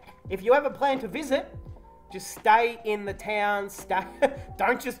 yeah. If you ever plan to visit, just stay in the town.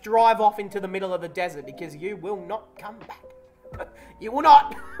 Don't just drive off into the middle of the desert, because you will not come back. You will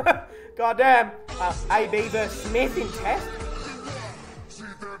not. Goddamn. AB versus Smith in test.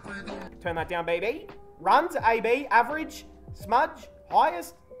 Turn that down, BB. Runs, AB, average, smudge,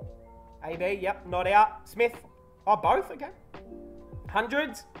 highest. AB, yep, not out. Smith, oh, both, okay.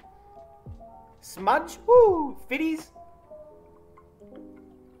 Hundreds. Smudge, woo, 50s.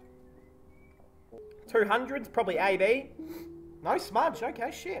 200s, probably AB. No smudge,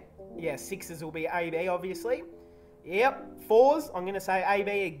 okay, shit. Yeah, 6s will be AB, obviously. Yep, 4s, I'm going to say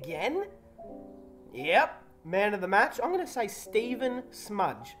AB again. Yep, man of the match, I'm going to say Stephen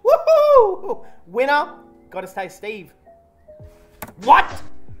Smudge. Woohoo! Winner, got to say Steve. What?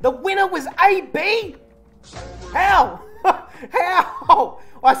 The winner was AB? How? How?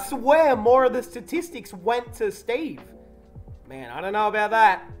 I swear more of the statistics went to Steve. Man, I don't know about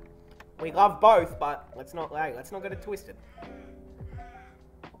that. We love both, but let's not get it twisted.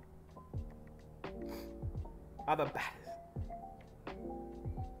 Other batters.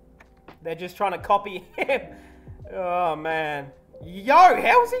 They're just trying to copy him. Oh, man. Yo,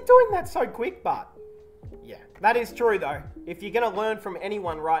 how is he doing that so quick, but? Yeah, that is true, though. If you're going to learn from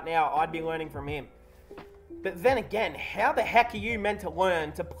anyone right now, I'd be learning from him. But then again, how the heck are you meant to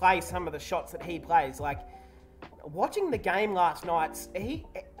learn to play some of the shots that he plays? Like, watching the game last night,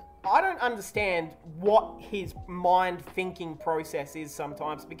 I don't understand what his mind thinking process is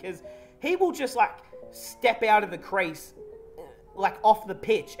sometimes, because he will just, like, step out of the crease, like, off the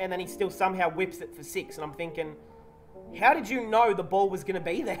pitch, and then he still somehow whips it for 6, and I'm thinking, how did you know the ball was going to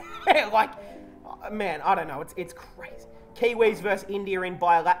be there? Like, man, I don't know, it's crazy. Kiwis versus India in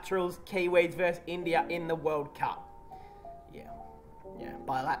bilaterals, Kiwis versus India in the World Cup. Yeah,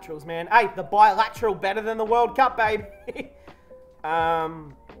 bilaterals, man. Hey, the bilateral better than the World Cup, baby.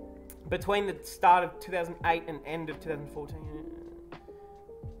 Between the start of 2008 and end of 2014,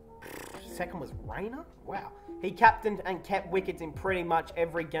 second was Rayner? Wow. He captained and kept wickets in pretty much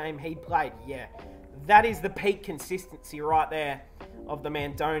every game he played. Yeah, that is the peak consistency right there of the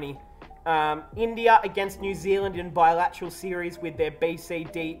man Dhoni. India against New Zealand in bilateral series with their B, C,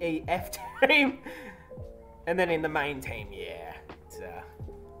 D, E, F team. And then in the main team, yeah.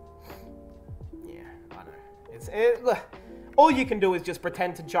 I know. All you can do is just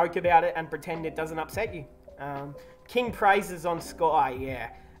pretend to joke about it and pretend it doesn't upset you. King praises on Sky,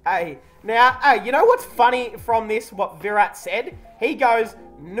 yeah. Hey, you know what's funny from this, what Virat said? He goes,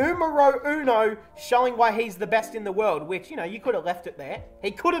 numero uno, showing why he's the best in the world, which, you know, you could have left it there. He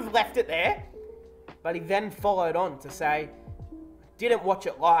could have left it there, but he then followed on to say, didn't watch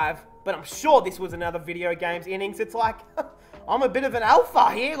it live, but I'm sure this was another video games innings. It's like, I'm a bit of an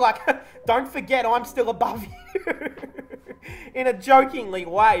alpha here, like, don't forget I'm still above you. In a jokingly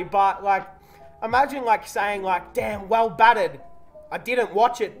way, but, like, imagine, like, saying, like, damn, well batted. I didn't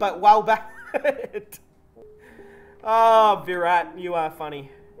watch it, but well batted. Oh, Virat, you are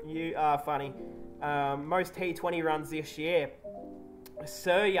funny. You are funny. Most T20 runs this year.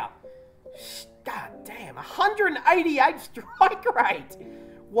 Surya. God damn, 188 strike rate.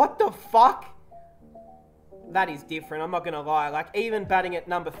 What the fuck? That is different, I'm not going to lie. Like, even batting at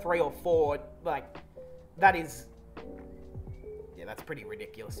number 3 or 4, like, that is... Yeah, that's pretty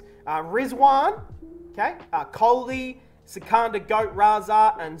ridiculous. Rizwan, okay. Kohli, Sikandar, Goat,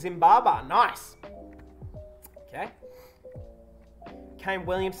 Raza, and Zimbabwe. Nice. Okay. Kane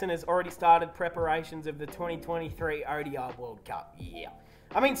Williamson has already started preparations of the 2023 ODI World Cup. Yeah.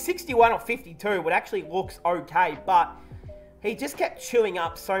 I mean, 61 or 52 would actually looks okay, but he just kept chewing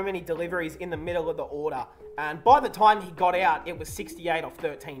up so many deliveries in the middle of the order. And by the time he got out, it was 68 off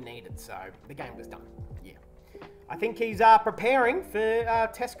 13 needed, so the game was done. Yeah. I think he's preparing for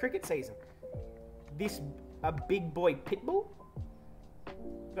Test cricket season. This a big boy pitbull?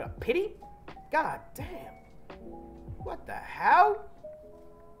 Got a pity? God damn. What the hell?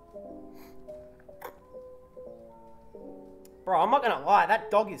 Bro, I'm not gonna lie, that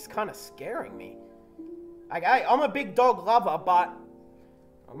dog is kind of scaring me. Okay, I'm a big dog lover, but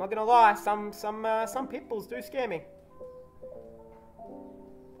I'm not gonna lie, some pit bulls do scare me.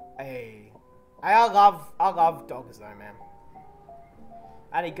 Hey, I love dogs though, man.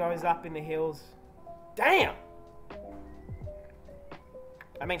 And he goes up in the hills. Damn.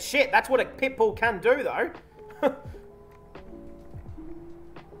 I mean, shit, that's what a pit bull can do, though.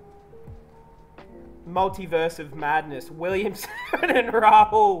 Multiverse of Madness. Williamson and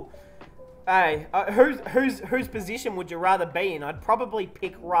Rahul. Hey, whose position would you rather be in? I'd probably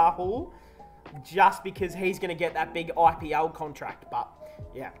pick Rahul just because he's going to get that big IPL contract. But,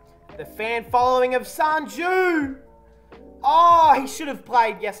 yeah. The fan following of Sanju. Oh, he should have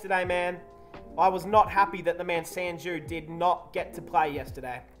played yesterday, man. I was not happy that the man Sanju did not get to play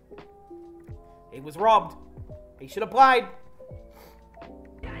yesterday. He was robbed. He should have played.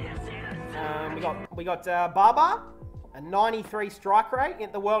 We got Baba, a 93 strike rate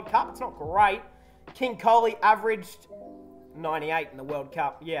in the World Cup. It's not great. King Kohli averaged 98 in the World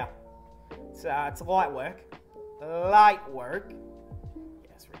Cup. Yeah, it's light work. Light work.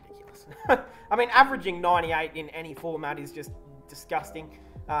 Yeah, it's ridiculous. I mean, averaging 98 in any format is just disgusting.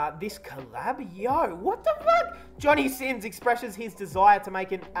 This collab, yo, what the fuck? Johnny Sins expresses his desire to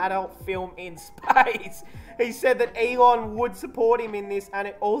make an adult film in space. He said that Elon would support him in this, and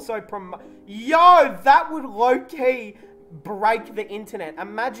it also yo, that would low-key break the internet.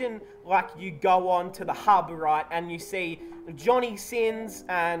 Imagine, like, you go on to the hub, right, and you see Johnny Sins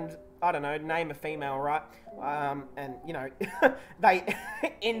and, I don't know, name a female, right? And, you know, they,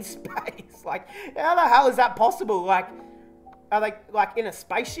 in space. Like, how the hell is that possible? Like, are they, like, in a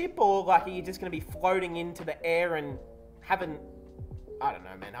spaceship, or, like, are you just going to be floating into the air and having... I don't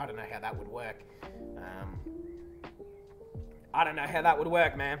know, man. I don't know how that would work. I don't know how that would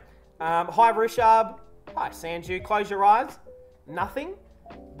work, man. Hi, Rishabh. Hi, Sanju. Close your eyes. Nothing.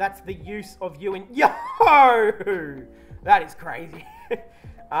 That's the use of you in... Yo! That is crazy.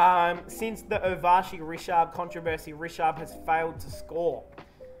 Since the Ovashi-Rishabh controversy, Rishabh has failed to score.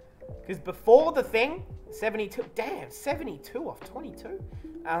 Because before the thing... 72, damn, 72 off 22.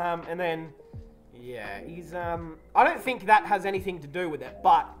 And then, yeah, he's, I don't think that has anything to do with it,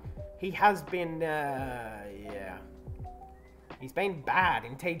 but he has been, yeah. He's been bad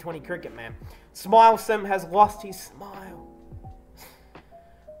in T20 cricket, man. Smilesome has lost his smile.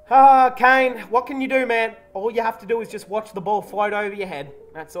 Kane, what can you do, man? All you have to do is just watch the ball float over your head.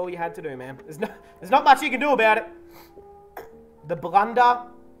 That's all you had to do, man. There's not much you can do about it. The blunder.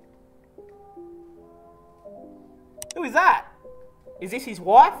 Who is that? Is this his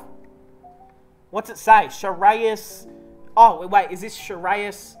wife? What's it say? Shreyas. Oh, wait, is this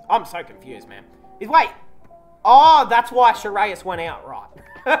Shreyas? I'm so confused, man. Wait. Oh, that's why Shreyas went out, right.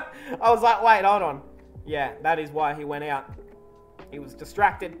 I was like, wait, hold on. Yeah, that is why he went out. He was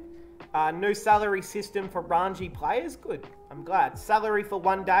distracted. New salary system for Ranji players. Good. I'm glad. Salary for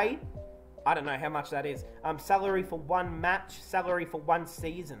 1 day. I don't know how much that is. Salary for 1 match. Salary for 1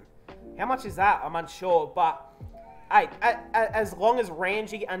 season. How much is that? I'm unsure, but... Hey, as long as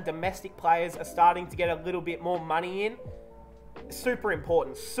Ranji and domestic players are starting to get a little bit more money in, super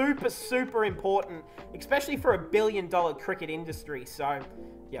important. Super important, especially for $1 billion cricket industry. So,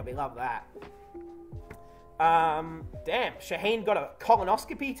 yeah, we love that. Damn, Shaheen got a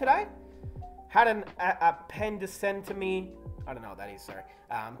colonoscopy today. Had an appendectomy. I don't know what that is, sorry.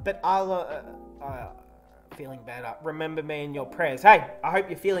 But I'll... feeling better. Remember me in your prayers. Hey, I hope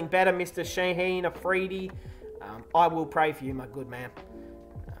you're feeling better, Mr. Shaheen Afridi. I will pray for you, my good man.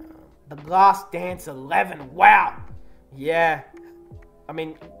 The Last Dance 11. Wow. Yeah. I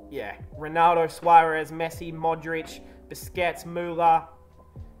mean, yeah. Ronaldo, Suarez, Messi, Modric, Busquets, Müller,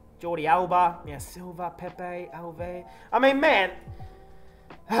 Jordi Alba. Yeah, Silva, Pepe, Alves. I mean, man.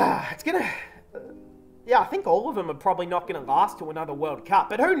 It's going to... Yeah, I think all of them are probably not going to last to another World Cup.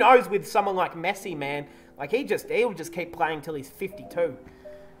 But who knows with someone like Messi, man. Like, he'll just keep playing till he's 52.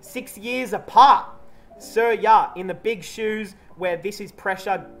 6 years apart. Sir, yeah, in the big shoes where this is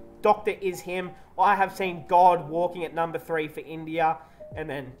pressure, Doctor is him. I have seen God walking at number 3 for India. And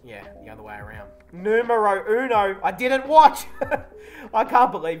then, yeah, the other way around. Numero uno. I didn't watch. I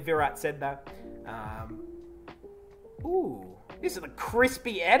can't believe Virat said that. Ooh, this is a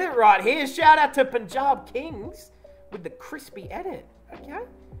crispy edit right here. Shout out to Punjab Kings with the crispy edit.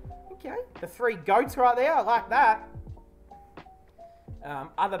 Okay. The 3 goats right there. I like that.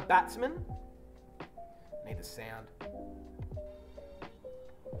 Other batsmen. Need a sound.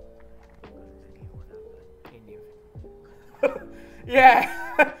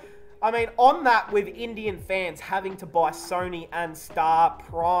 Yeah. I mean, on that, with Indian fans having to buy Sony and Star,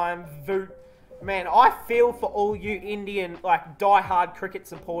 Prime, Voot, man, I feel for all you Indian, like, die-hard cricket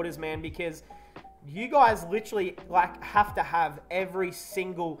supporters, man, because you guys literally, like, have to have every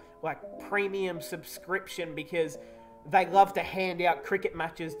single, like, premium subscription because they love to hand out cricket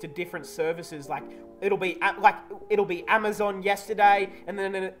matches to different services. Like, it'll be Amazon yesterday, and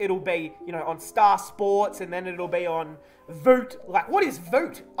then it'll be, you know, on Star Sports, and then it'll be on Voot. Like, what is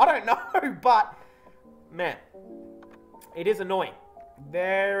Voot? I don't know, but, man, it is annoying.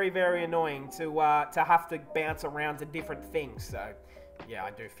 Very, very annoying to have to bounce around to different things. So, yeah, I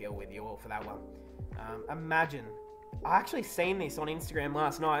do feel with you all for that one. Imagine. I actually seen this on Instagram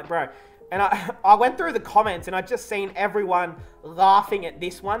last night, bro. And I went through the comments and I just seen everyone laughing at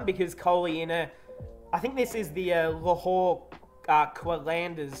this one because Kohli in I think this is the Lahore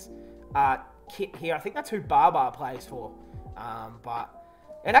Qalandars kit here. I think that's who Barbar plays for. But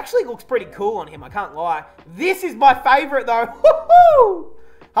it actually looks pretty cool on him, I can't lie. This is my favourite though. Woohoo!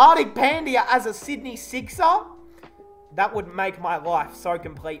 Hardik Pandya as a Sydney Sixer. That would make my life so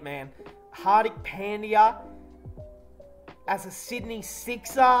complete, man. Hardik Pandya as a Sydney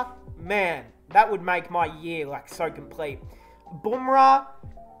Sixer, man, that would make my year, like, so complete. Bumrah,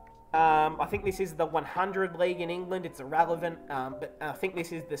 I think this is the 100 league in England. It's irrelevant, but I think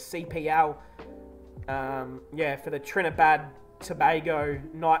this is the CPL, yeah, for the Trinidad Tobago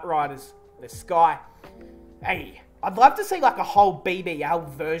Knight Riders, the Sky. Hey, I'd love to see, like, a whole BBL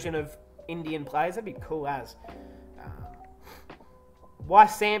version of Indian players. That'd be cool as. Why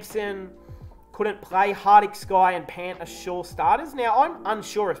Samson couldn't play? Hardik, Sky and Pant are sure starters. Now, I'm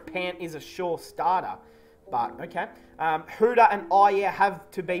unsure if Pant is a sure starter, but okay. Huda and Iyer have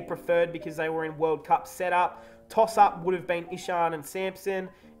to be preferred because they were in World Cup setup. Toss-up would have been Ishan and Samson.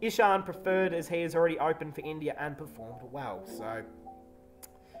 Ishan preferred as he has already opened for India and performed well. So,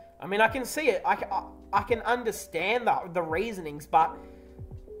 I mean, I can see it. I can understand the reasonings, but,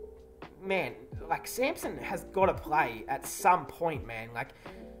 man, like, Samson has got to play at some point, man. Like,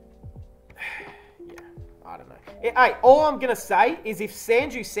 yeah, I don't know. Hey, all I'm going to say is if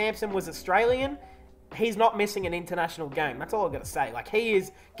Sanju Samson was Australian, he's not missing an international game. That's all I've got to say. Like, he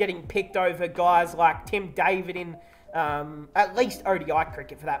is getting picked over guys like Tim David in at least ODI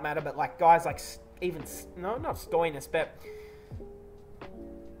cricket for that matter, but like guys like even, no, not Stoinis, but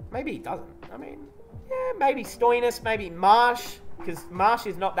maybe he doesn't. I mean, yeah, maybe Stoinis, maybe Marsh, because Marsh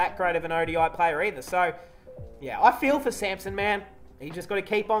is not that great of an ODI player either. So, yeah, I feel for Samson, man. He's just got to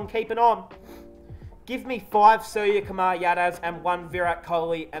keep on keeping on. Give me 5 Surya Kumar Yadavs and 1 Virat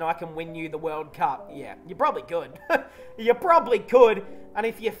Kohli and I can win you the World Cup. Yeah, you probably could. You probably could. And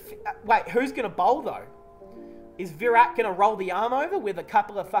if you... Wait, who's going to bowl, though? Is Virat going to roll the arm over with a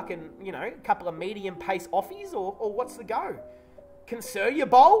couple of fucking, you know, a couple of medium pace offies? Or what's the go? Can Surya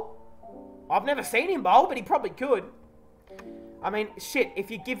bowl? I've never seen him bowl, but he probably could. I mean, shit,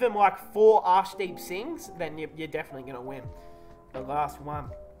 if you give him like 4 Arshdeep Singhs, then you're definitely going to win. The last one.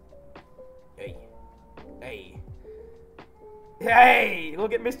 Hey. Hey. Hey!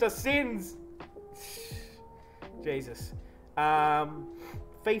 Look at Mr. Sins! Jesus.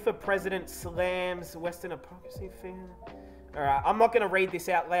 FIFA President slams Western Hypocrisy fan. Alright, I'm not going to read this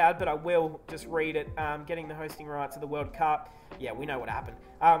out loud, but I will just read it. Getting the hosting rights of the World Cup. Yeah, we know what happened.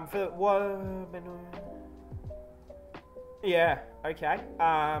 Yeah, okay.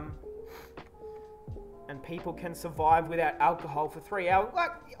 And people can survive without alcohol for 3 hours.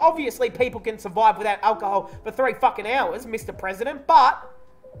 Like, obviously people can survive without alcohol for 3 fucking hours, Mr. President, but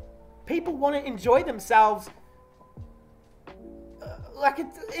people want to enjoy themselves. Like,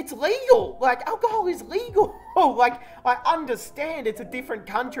 it's legal. Like, alcohol is legal. Like, I understand it's a different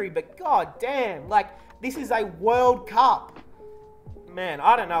country, but god damn. Like, this is a World Cup. Man,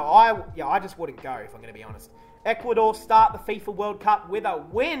 I don't know. I just wouldn't go, if I'm going to be honest. Ecuador start the FIFA World Cup with a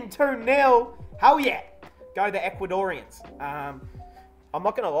win, 2-0. Hell yeah. Go the Ecuadorians. I'm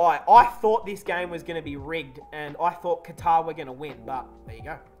not going to lie. I thought this game was going to be rigged, and I thought Qatar were going to win, but there you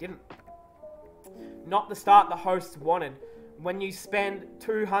go. Didn't. Not the start the hosts wanted. When you spend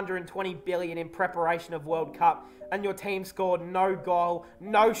 $220 billion in preparation of World Cup, and your team scored no goal,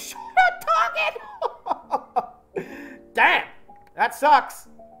 no shot on target. Damn. That sucks.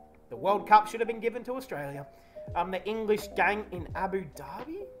 The World Cup should have been given to Australia. The English gang in Abu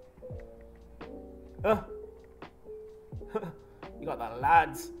Dhabi? You got the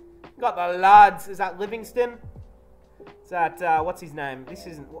lads. You got the lads. Is that Livingston? Is that, what's his name? This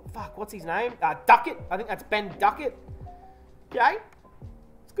isn't, fuck, what's his name? Duckett. I think that's Ben Duckett. Okay.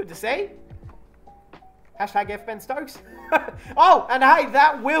 It's good to see. Hashtag F Ben Stokes. Oh, and hey,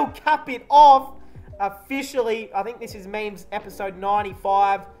 that will cap it off officially. I think this is Memes episode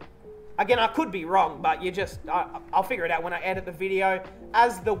 95. Again, I could be wrong, but I'll figure it out when I edit the video.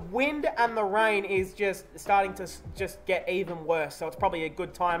 As the wind and the rain is just starting to just get even worse, so it's probably a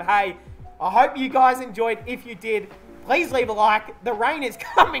good time. Hey, I hope you guys enjoyed. If you did, please leave a like. The rain is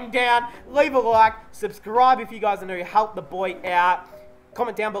coming down. Leave a like. Subscribe if you guys are new. Help the boy out.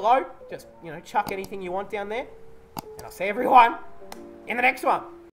 Comment down below. Just, chuck anything you want down there. And I'll see everyone in the next one.